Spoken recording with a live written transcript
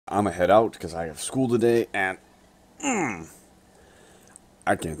I'm gonna head out because I have school today, and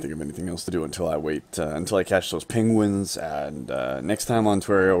I can't think of anything else to do until I wait until I catch those penguins. And next time on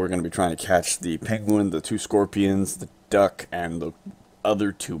Terraria, we're gonna be trying to catch the penguin, the two scorpions, the duck, and the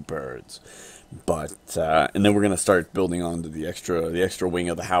other two birds. But and then we're gonna start building onto the extra wing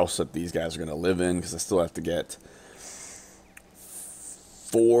of the house that these guys are gonna live in because I still have to get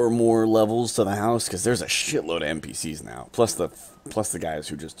 4 more levels to the house because there's a shitload of NPCs now. Plus the guys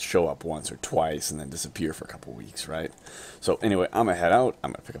who just show up once or twice and then disappear for a couple weeks, right? So anyway, I'm gonna head out.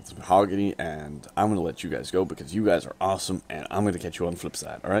 I'm gonna pick up some mahogany and I'm gonna let you guys go because you guys are awesome and I'm gonna catch you on the flip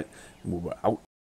side. All right, Moobur out.